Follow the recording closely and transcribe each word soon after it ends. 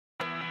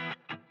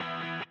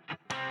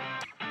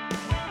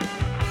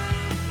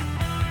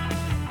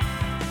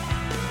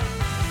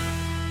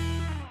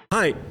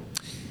Hi,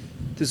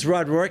 this is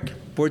Rod Rourke,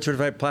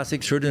 board-certified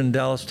plastic surgeon in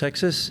Dallas,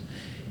 Texas,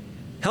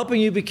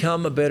 helping you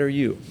become a better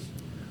you.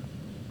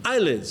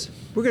 Eyelids.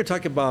 We're going to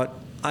talk about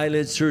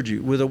eyelid surgery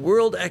with a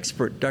world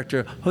expert,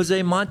 Dr.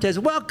 José Montes.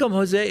 Welcome,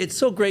 José. It's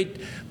so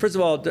great. First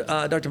of all,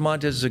 Dr.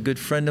 Montes is a good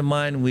friend of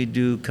mine. We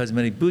do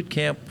cosmetic boot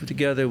camp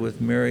together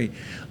with Mary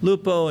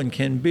Lupo and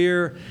Ken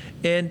Beer.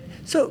 And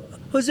so,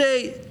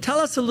 José, tell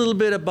us a little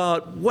bit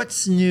about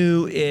what's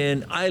new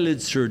in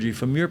eyelid surgery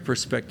from your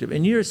perspective.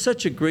 And you're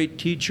such a great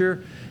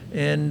teacher,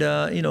 and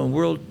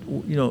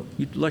you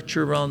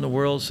lecture around the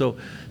world. So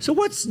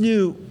what's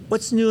new?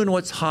 What's new and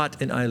what's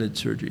hot in eyelid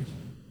surgery?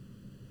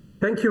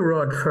 Thank you,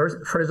 Rod.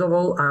 First of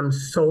all, I'm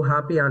so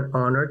happy and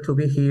honored to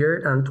be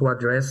here and to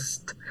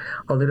address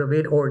a little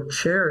bit or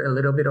share a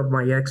little bit of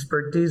my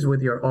expertise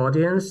with your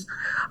audience.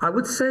 I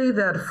would say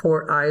that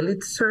for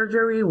eyelid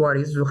surgery, what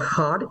is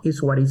hot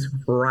is what is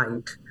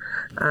right.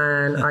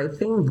 And I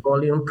think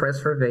volume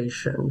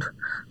preservation.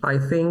 I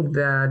think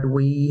that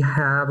we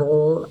have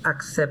all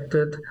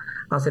accepted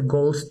as a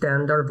gold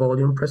standard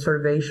volume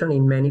preservation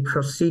in many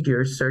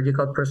procedures,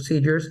 surgical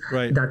procedures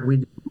that we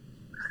do.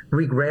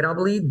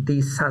 Regrettably,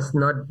 this has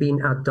not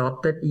been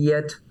adopted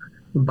yet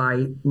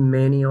by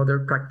many other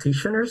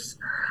practitioners,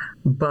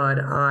 but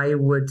I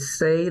would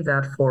say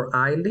that for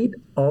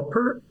eyelid,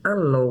 upper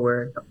and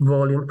lower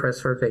volume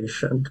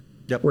preservation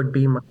would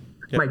be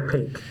my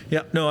pick.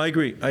 Yeah, no, I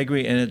agree,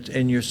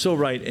 and you're so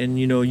right, and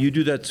you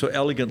do that so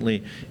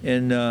elegantly,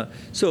 and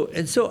so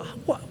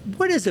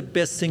what is the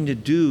best thing to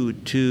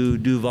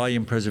do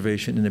volume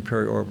preservation in the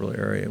periorbital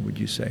area? Would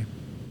you say?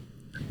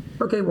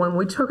 Okay, when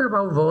we talk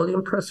about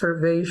volume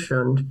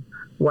preservation,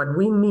 what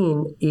we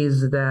mean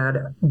is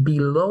that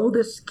below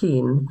the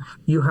skin,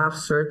 you have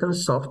certain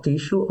soft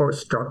tissue or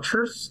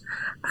structures,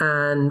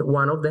 and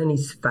one of them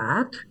is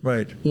fat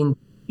in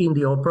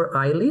the upper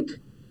eyelid.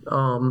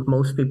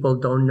 Most people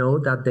don't know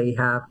that they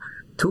have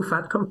two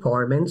fat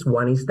compartments.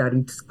 One is that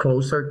it's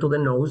closer to the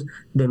nose,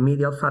 the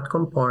medial fat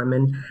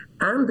compartment,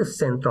 and the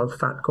central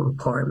fat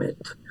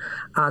compartment.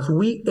 As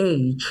we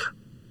age,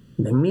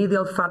 the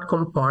medial fat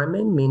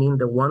compartment, meaning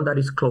the one that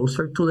is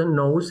closer to the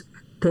nose,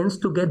 tends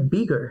to get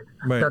bigger.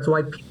 That's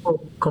why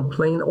people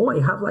complain, oh,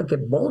 I have like a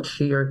bulge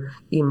here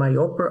in my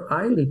upper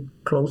eyelid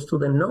close to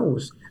the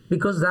nose,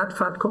 because that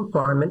fat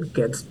compartment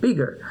gets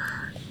bigger.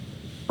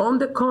 On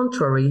the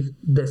contrary,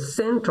 the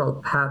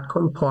central fat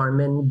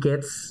compartment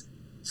gets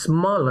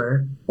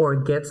smaller or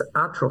gets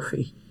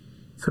atrophy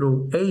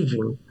through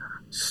aging.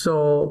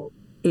 So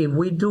if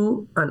we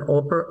do an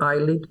upper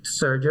eyelid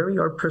surgery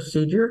or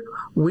procedure,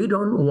 we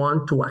don't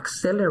want to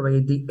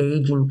accelerate the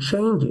aging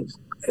changes.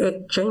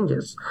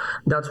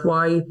 That's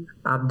why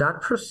at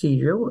that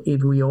procedure,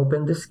 if we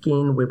open the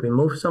skin, we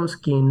remove some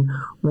skin,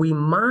 we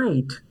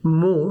might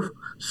move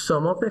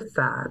some of the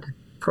fat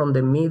from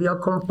the medial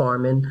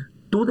compartment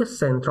to the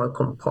central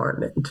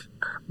compartment.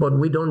 But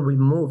we don't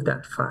remove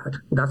that fat.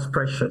 That's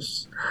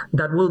precious.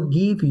 That will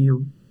give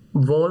you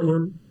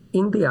volume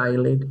in the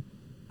eyelid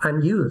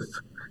and youth.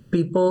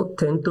 People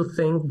tend to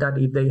think that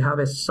if they have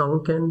a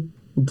sunken,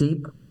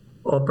 deep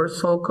upper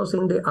sulcus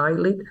in the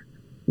eyelid,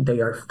 they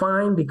are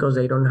fine because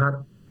they don't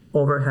have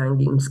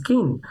overhanging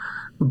skin.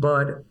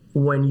 But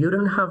when you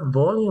don't have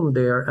volume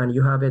there and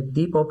you have a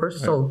deep upper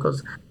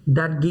sulcus,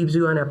 that gives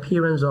you an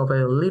appearance of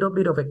a little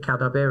bit of a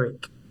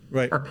cadaveric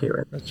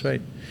appearance. That's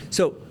right.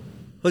 So,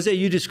 José,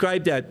 you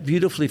described that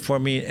beautifully for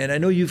me, and I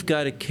know you've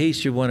got a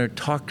case you want to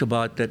talk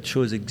about that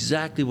shows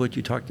exactly what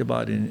you talked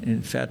about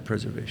in fat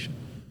preservation.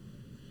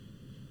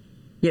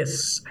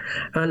 Yes,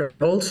 and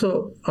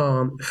also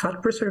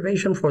fat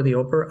preservation for the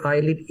upper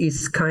eyelid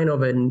is kind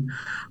of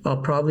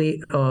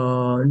probably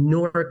a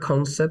newer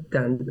concept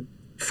than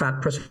fat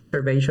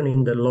preservation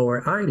in the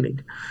lower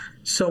eyelid.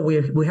 So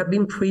we have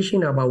been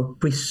preaching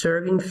about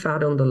preserving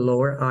fat on the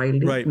lower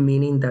eyelid,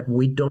 meaning that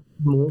we don't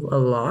move a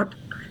lot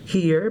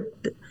here,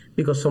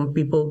 because some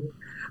people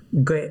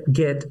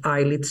get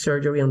eyelid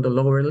surgery on the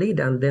lower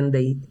lid and then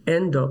they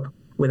end up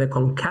with a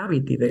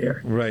concavity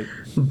there.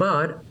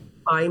 But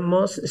I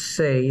must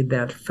say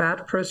that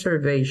fat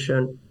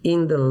preservation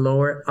in the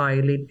lower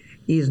eyelid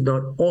is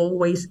not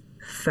always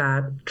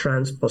fat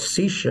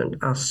transposition,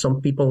 as some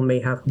people may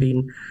have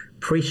been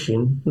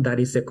preaching that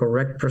is the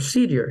correct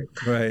procedure.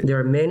 There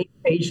are many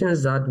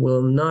patients that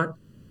will not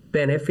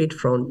benefit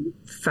from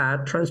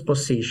fat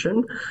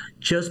transposition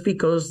just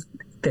because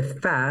the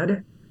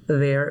fat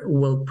there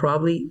will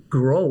probably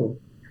grow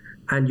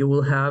and you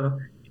will have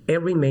a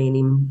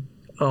remaining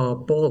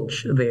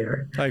bulge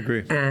there. I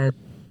agree. And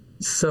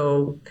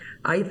so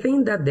I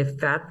think that the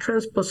fat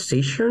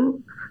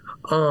transposition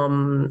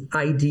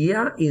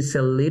idea is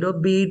a little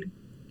bit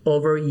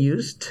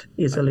overused,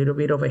 is a little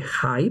bit of a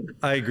hype.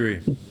 I agree.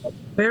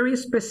 Very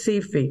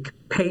specific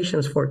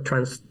patients for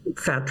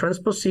fat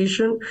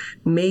transposition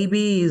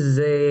maybe is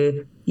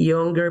a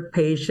younger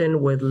patient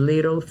with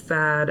little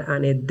fat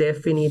and a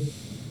definite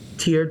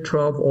tear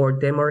trough or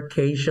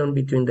demarcation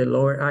between the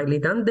lower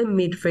eyelid and the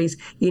midface,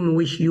 in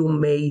which you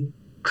may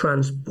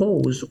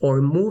transpose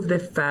or move the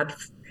fat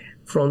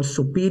from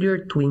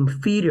superior to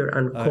inferior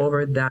and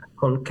cover that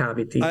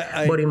concavity.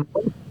 But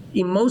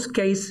in most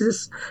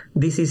cases,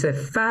 this is a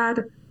fat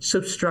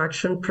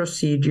subtraction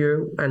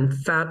procedure and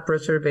fat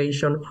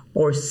preservation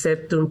or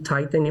septum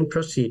tightening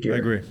procedure.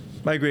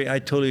 I agree. I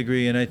totally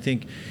agree. And I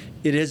think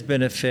it has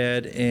been a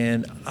fad,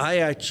 and I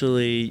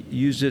actually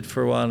used it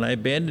for a while, and I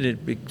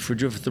abandoned it for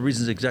the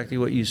reasons exactly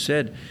what you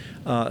said.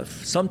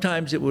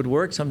 Sometimes it would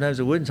work, sometimes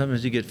it wouldn't.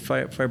 Sometimes you get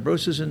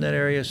fibrosis in that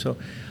area. So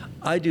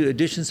I do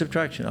addition,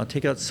 subtraction. I'll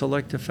take out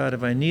selective fat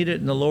if I need it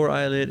in the lower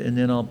eyelid, and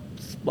then I'll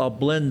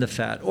blend the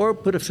fat, or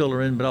put a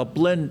filler in, but I'll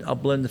blend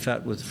the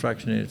fat with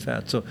fractionated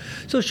fat.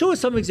 So show us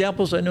some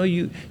examples. I know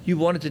you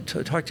wanted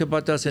to talk to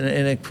about this,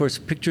 and of course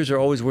pictures are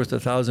always worth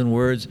 1,000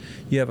 words.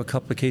 You have a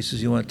couple of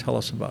cases you want to tell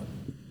us about.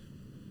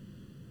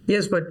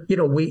 Yes, but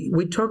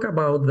we talk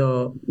about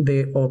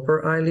the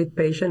upper eyelid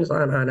patients,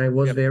 and I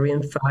was very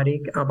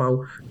emphatic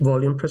about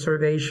volume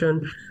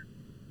preservation.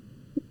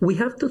 We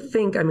have to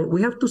think,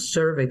 we have to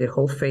survey the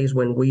whole face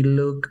when we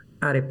look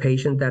at a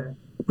patient that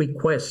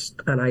requests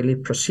an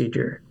eyelid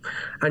procedure.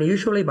 And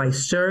usually by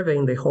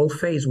surveying the whole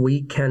face,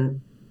 we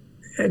can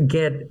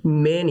get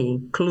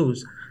many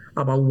clues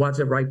about what's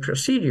the right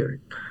procedure.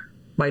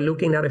 By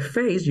looking at a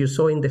face, you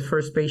saw in the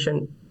first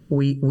patient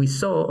we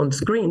saw on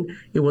screen,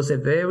 it was a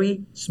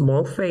very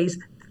small face,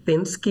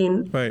 thin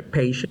skin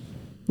patient.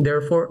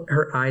 Therefore,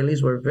 her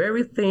eyelids were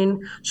very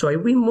thin. So I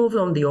removed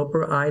on the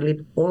upper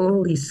eyelid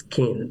only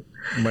skin.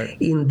 Right.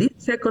 In this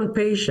second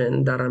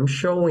patient that I'm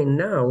showing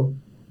now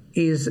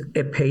is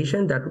a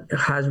patient that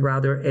has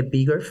rather a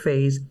bigger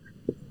face,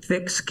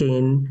 thick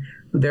skin.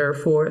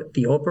 Therefore,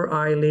 the upper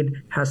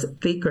eyelid has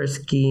thicker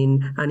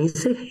skin, and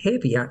it's a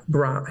heavy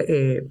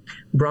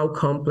brow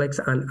complex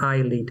and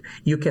eyelid.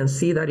 You can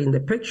see that in the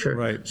picture.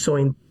 Right. So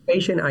in the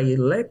patient, I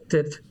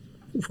elected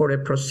for a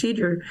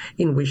procedure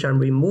in which I'm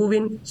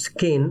removing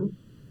skin,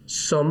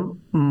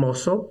 some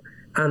muscle,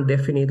 and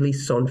definitely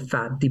some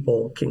fat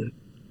debulking.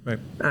 Right.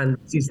 And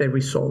this is the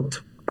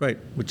result. Right,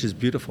 which is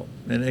beautiful.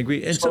 And I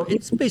agree. And so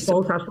it's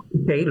basically has to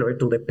be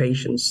tailored to the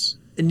patient's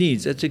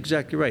needs. That's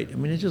exactly right. I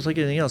mean, it's just like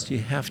anything else. You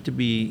have to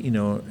be,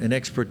 an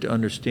expert to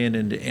understand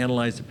and to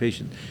analyze the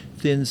patient.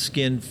 Thin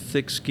skin,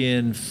 thick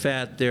skin,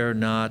 fat there,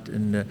 not.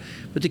 And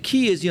but the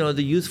key is,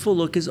 the youthful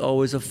look is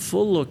always a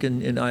full look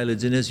in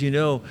eyelids. And as you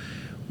know,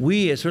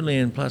 we, certainly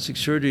in plastic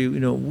surgery,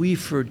 we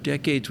for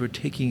decades were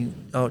taking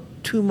out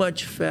too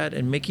much fat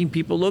and making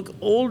people look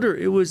older.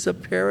 It was a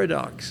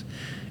paradox.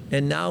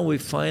 And now we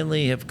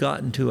finally have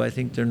gotten to, I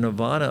think, the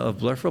nirvana of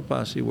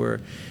blepharoplasty, where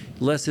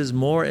less is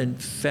more,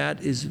 and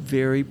fat is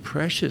very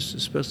precious,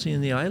 especially in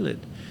the eyelid.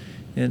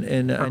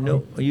 And I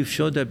know you've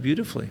showed that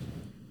beautifully.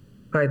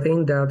 I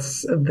think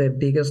that's the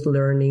biggest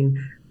learning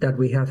that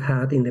we have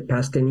had in the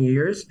past 10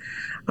 years.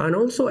 And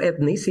also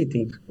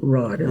ethnicity,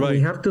 Rod. Right.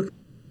 We have to,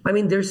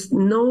 there's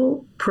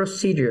no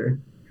procedure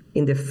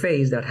in the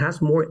face that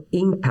has more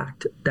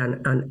impact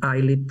than an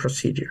eyelid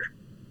procedure.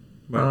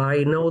 Right.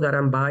 I know that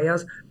I'm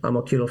biased. I'm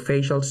a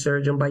oculofacial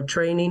surgeon by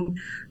training,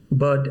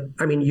 but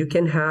you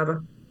can have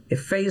a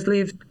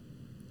facelift,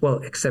 well,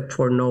 except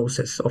for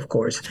noses, of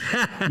course.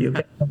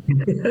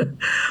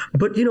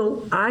 But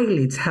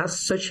eyelids has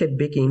such a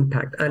big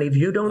impact, and if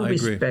you don't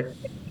respect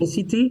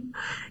ethnicity,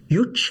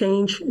 you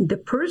change the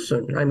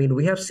person.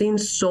 We have seen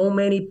so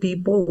many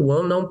people,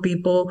 well-known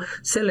people,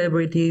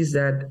 celebrities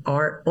that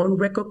are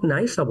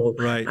unrecognizable.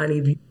 Right. And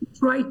if you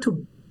try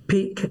to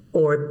pick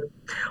or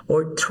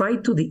try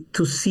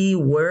to see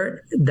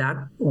where that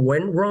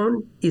went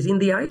wrong, is in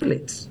the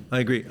eyelids. I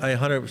agree. I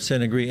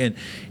 100% agree.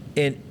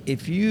 And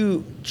if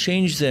you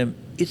change them,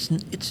 it's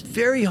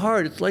very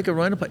hard. It's like a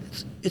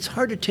rhinoplasty. It's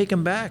hard to take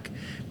them back,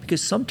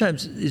 because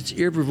sometimes it's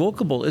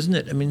irrevocable, isn't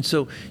it?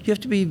 So you have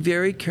to be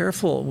very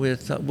careful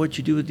with what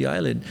you do with the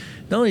eyelid.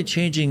 Not only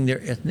changing their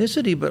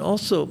ethnicity, but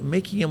also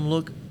making them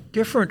look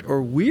different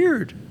or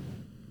weird,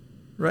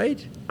 right?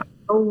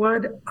 You know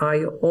what?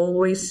 I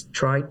always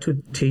try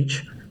to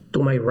teach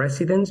to my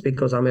residents,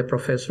 because I'm a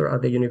professor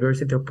at the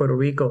University of Puerto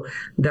Rico,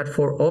 that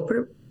for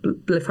upper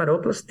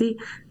blepharoplasty,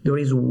 there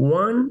is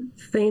one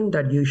thing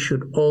that you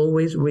should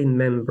always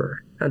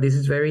remember, and this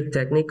is very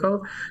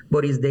technical,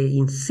 but is the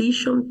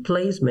incision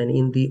placement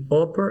in the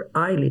upper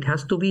eyelid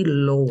has to be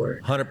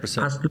lower.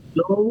 100%. As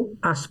low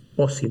as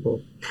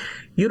possible.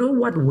 You know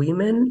what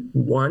women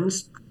want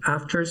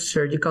after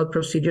surgical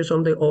procedures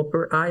on the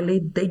upper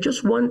eyelid? They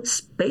just want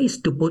space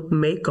to put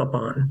makeup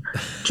on.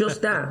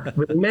 Just that.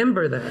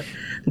 Remember that.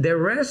 The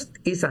rest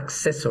is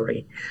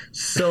accessory.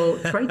 So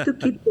try to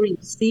keep your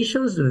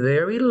incisions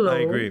very low. I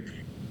agree.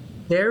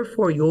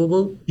 Therefore, you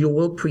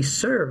will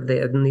preserve the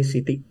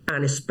ethnicity,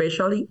 and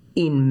especially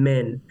in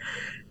men.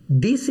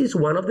 This is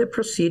one of the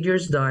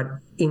procedures that,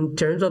 in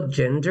terms of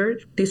gender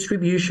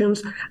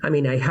distributions,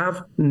 I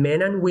have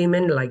men and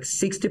women, like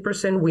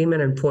 60% women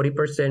and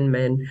 40%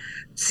 men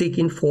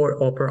seeking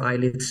for upper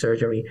eyelid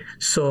surgery.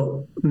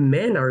 So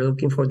men are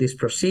looking for these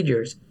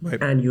procedures,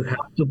 right, and you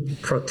have to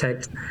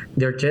protect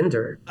their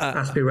gender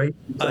aspirations.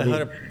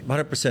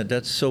 100%.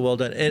 That's so well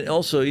done. And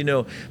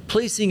also,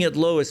 placing it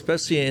low,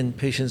 especially in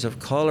patients of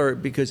color,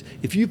 because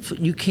if you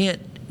can't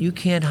you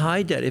can't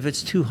hide that. If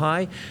it's too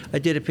high, I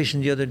did a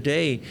patient the other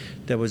day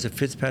that was a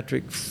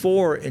Fitzpatrick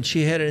 4, and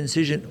she had an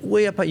incision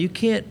way up high. You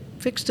can't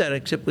fix that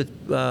except with,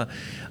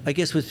 I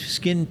guess, with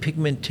skin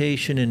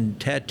pigmentation and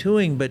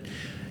tattooing. But,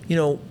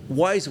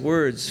 wise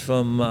words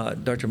from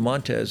Dr.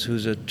 Montes,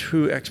 who's a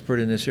true expert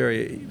in this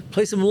area.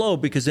 Place them low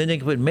because then they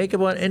can put makeup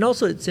on, and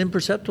also it's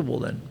imperceptible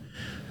then.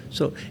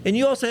 So, and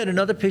you also had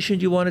another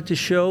patient you wanted to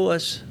show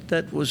us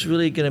that was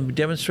really going to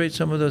demonstrate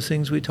some of those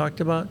things we talked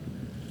about?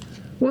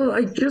 Well,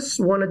 I just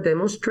want to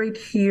demonstrate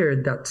here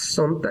that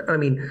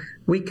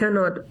we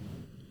cannot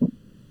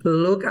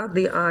look at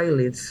the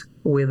eyelids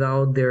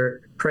without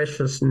their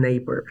precious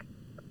neighbor,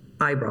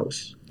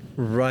 eyebrows.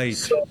 Right.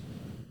 So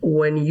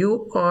when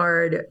you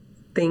are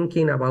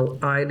thinking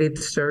about eyelid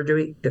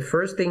surgery, the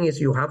first thing is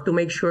you have to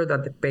make sure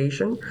that the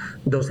patient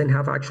doesn't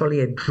have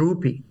actually a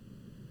droopy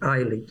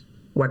eyelid,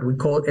 what we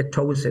call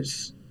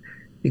ptosis,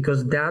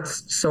 because that's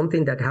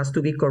something that has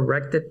to be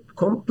corrected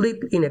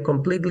in a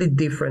completely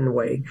different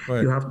way.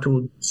 Right. You have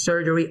to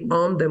surgery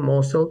on the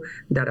muscle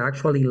that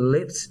actually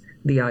lifts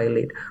the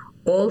eyelid.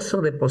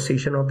 Also, the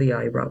position of the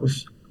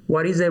eyebrows.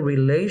 What is the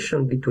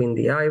relation between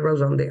the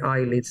eyebrows and the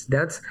eyelids?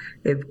 That's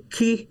a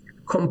key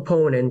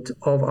component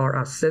of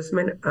our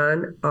assessment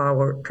and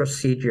our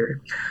procedure.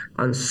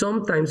 And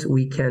sometimes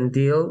we can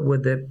deal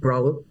with the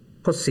brow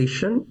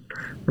position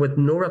with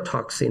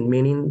neurotoxin,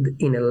 meaning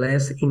in a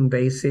less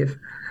invasive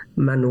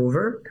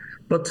maneuver.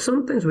 But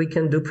sometimes we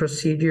can do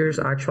procedures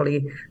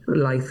actually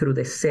like through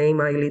the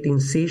same eyelid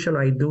incision.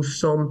 I do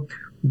some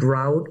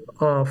brow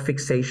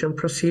fixation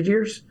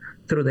procedures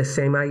through the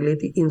same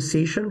eyelid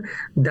incision.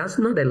 That's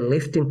not a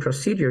lifting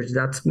procedure.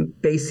 That's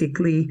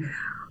basically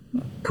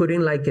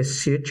putting like a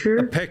suture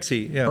a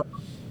pexy, yeah,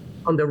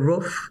 on the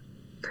roof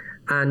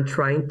and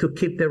trying to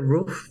keep the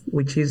roof,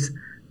 which is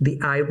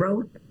the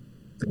eyebrow,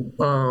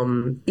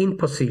 in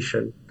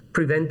position,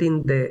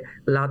 preventing the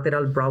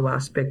lateral brow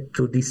aspect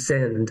to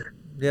descend.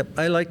 Yep,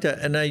 I like that,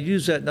 and I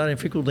use that not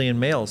infrequently in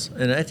males,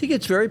 and I think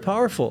it's very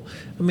powerful.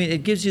 I mean,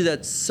 it gives you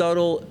that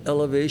subtle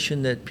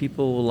elevation that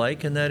people will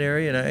like in that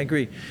area, and I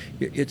agree.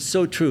 It's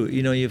so true.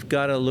 You've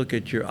got to look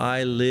at your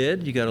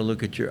eyelid, you got to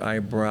look at your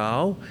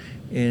eyebrow,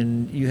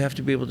 and you have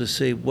to be able to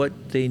say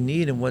what they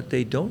need and what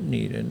they don't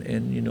need,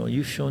 and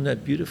you've shown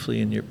that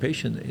beautifully in your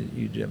patient.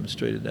 You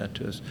demonstrated that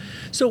to us.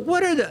 So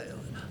what are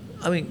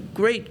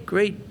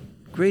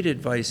great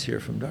advice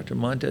here from Dr.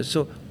 Montes.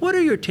 So what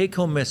are your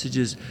take-home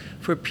messages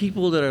for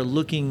people that are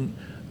looking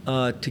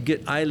to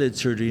get eyelid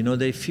surgery?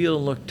 They feel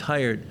and look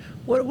tired.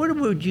 What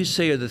would you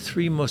say are the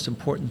 3 most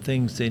important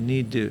things they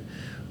need to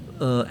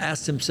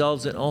ask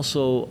themselves, and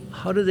also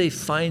how do they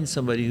find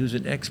somebody who's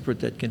an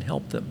expert that can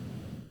help them?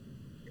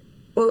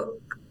 Well,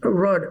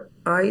 Rod,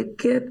 I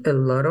get a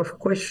lot of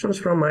questions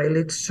from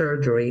eyelid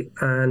surgery,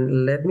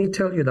 and let me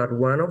tell you that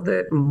one of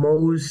the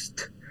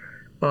most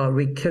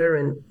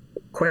recurrent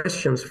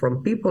questions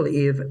from people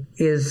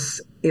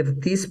is if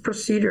this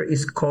procedure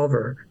is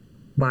covered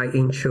by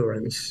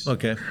insurance.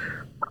 Okay.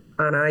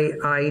 And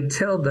I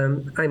tell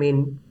them,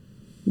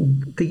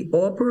 the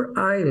upper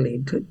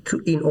eyelid,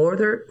 in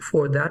order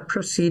for that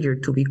procedure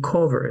to be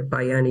covered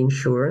by an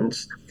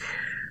insurance,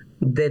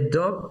 the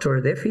doctor,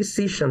 the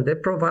physician, the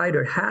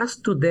provider has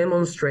to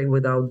demonstrate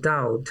without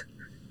doubt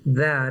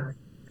that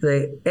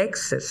the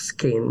excess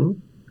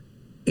skin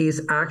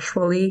is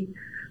actually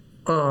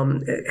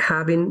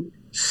having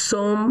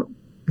some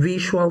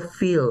visual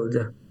field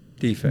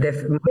defect,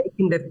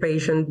 making the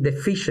patient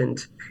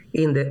deficient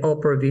in the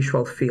upper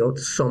visual field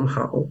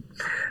somehow.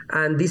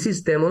 And this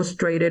is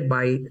demonstrated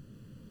by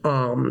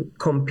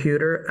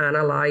computer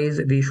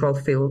analyzed visual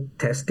field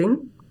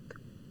testing.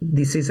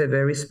 This is a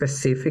very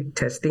specific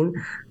testing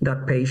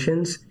that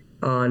patients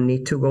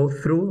need to go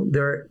through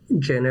their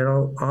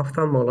general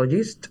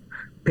ophthalmologist,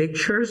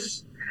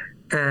 pictures,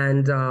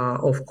 and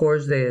of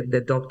course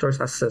the doctor's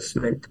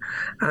assessment.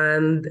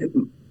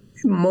 And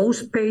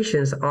most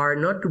patients are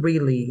not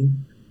really,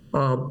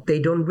 they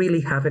don't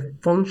really have a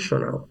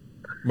functional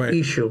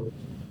issue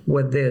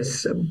with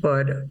this.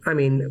 But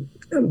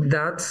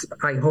that's,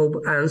 I hope,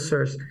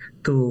 answers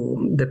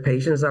to the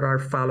patients that are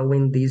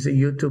following this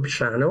YouTube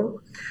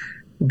channel,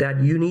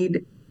 that you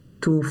need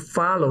to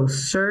follow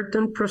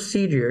certain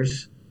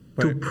procedures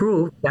to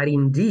prove that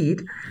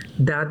indeed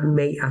that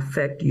may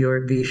affect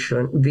your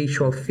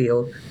visual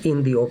field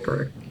in the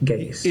upper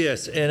gaze.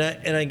 Yes, and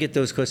I get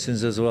those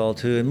questions as well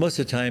too. And most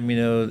of the time,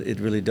 it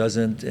really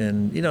doesn't.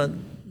 And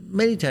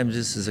many times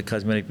this is a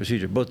cosmetic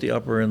procedure, both the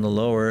upper and the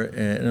lower,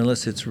 and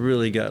unless it's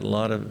really got a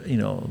lot of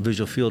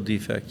visual field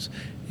defects.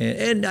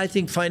 And I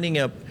think finding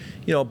a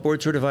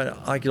board-certified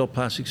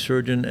oculoplastic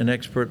surgeon, an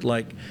expert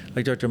like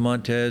Dr.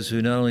 Montes,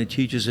 who not only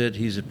teaches it,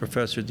 he's a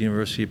professor at the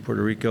University of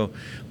Puerto Rico,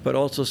 but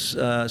also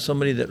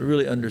somebody that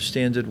really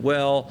understands it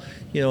well.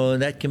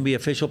 And that can be a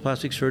facial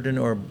plastic surgeon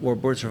or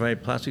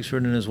board-certified plastic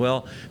surgeon as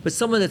well. But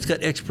someone that's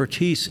got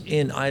expertise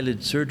in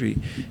eyelid surgery,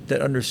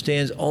 that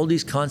understands all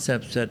these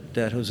concepts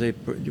that Jose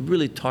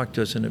really talked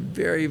to us in a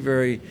very,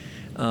 very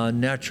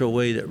natural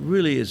way that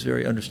really is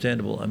very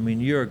understandable. I mean,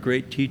 you're a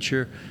great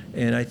teacher,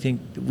 and I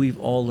think we've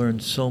all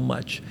learned so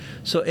much.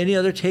 So any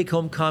other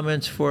take-home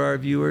comments for our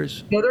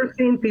viewers? The other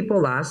thing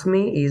people ask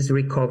me is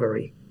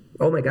recovery.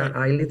 Oh my God,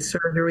 Right. eyelid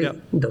surgery, Yep.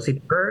 does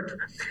it hurt?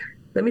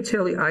 Let me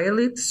tell you,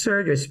 eyelid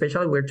surgery,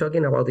 especially we're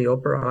talking about the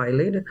upper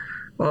eyelid,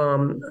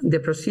 the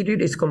procedure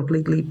is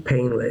completely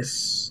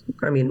painless.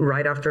 I mean,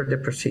 right after the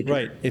procedure.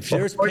 Right. If Of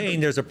there's course, pain,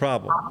 there's a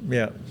problem.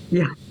 Yeah.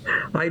 yeah,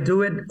 I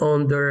do it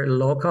under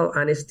local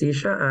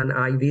anesthesia and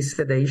IV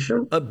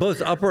sedation.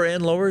 Both upper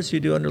and lowers you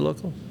do under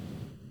local?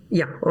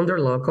 Yeah, under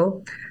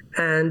local.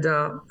 And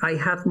I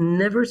have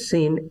never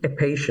seen a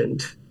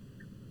patient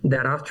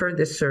that after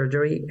the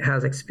surgery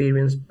has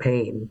experienced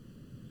pain.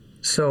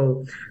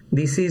 So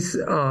this is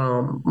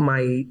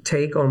my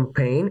take on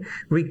pain.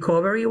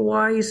 Recovery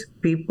wise,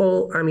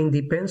 people, I mean,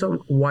 depends on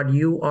what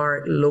you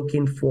are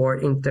looking for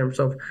in terms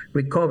of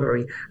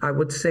recovery. I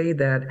would say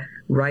that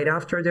right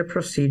after the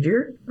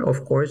procedure,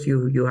 of course,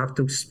 you have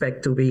to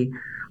expect to be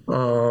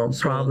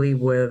probably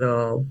with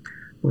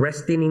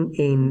resting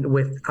in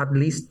with at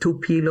least 2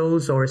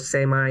 pillows or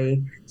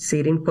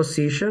semi-sitting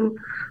position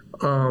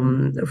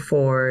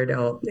for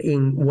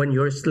in when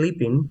you're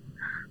sleeping.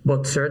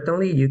 But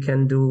certainly you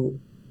can do,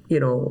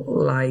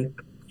 like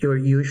your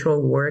usual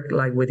work,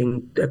 like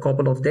within a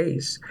couple of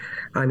days.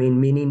 I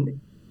mean, meaning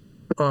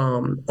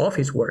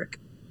office work.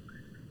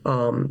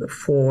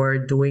 For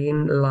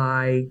doing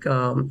like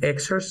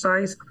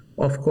exercise,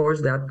 of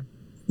course,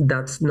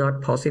 that's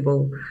not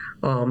possible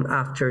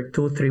after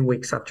 2-3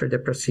 weeks after the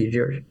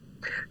procedure.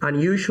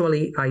 And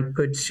usually I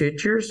put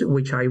sutures,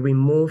 which I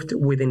removed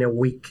within a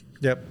week.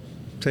 Yep.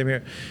 Same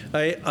here.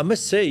 I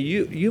must say,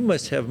 you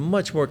must have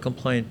much more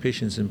compliant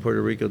patients in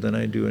Puerto Rico than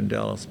I do in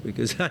Dallas,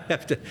 because I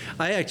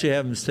actually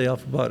have them stay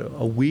off about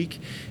a week,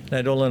 and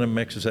I don't let them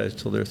exercise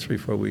until they're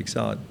 3-4 weeks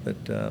out.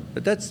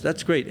 But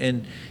that's great.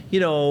 And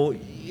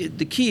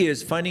the key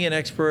is finding an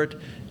expert,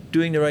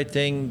 doing the right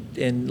thing,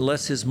 and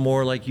less is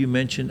more, like you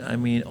mentioned. I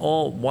mean,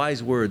 all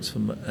wise words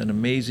from an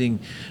amazing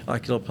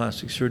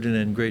oculoplastic surgeon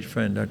and great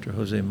friend, Dr.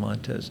 José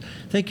Montes.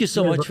 Thank you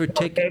so much for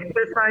taking...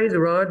 Exercise,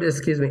 Rod,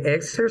 excuse me,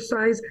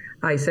 exercise,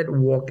 I said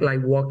walk,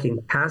 like walking,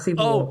 passive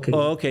walking.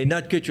 Oh, okay,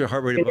 not get your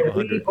heart rate In above a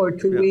 100. week or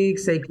 2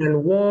 weeks, they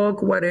can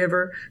walk,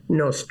 whatever.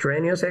 No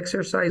strenuous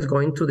exercise,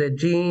 going to the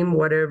gym,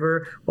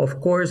 whatever.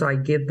 Of course, I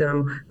give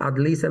them at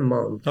least a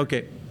month.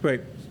 Okay,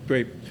 great.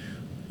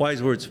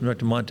 Wise words from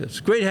Dr. Montes.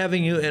 Great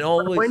having you, and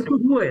always... When to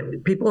do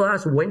it? People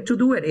ask when to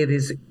do it. It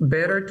is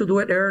better to do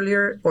it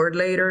earlier or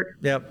later.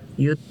 Yep.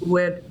 You do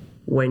it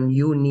when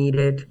you need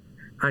it,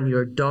 and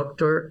your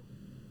doctor,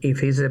 if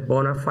he's a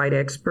bona fide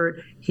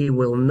expert, he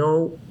will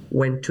know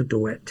when to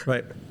do it.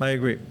 Right, I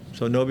agree.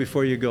 So know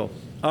before you go.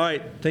 All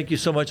right, thank you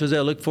so much, Jose. I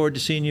look forward to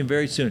seeing you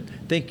very soon.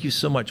 Thank you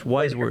so much.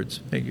 Wise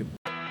words. Thank you.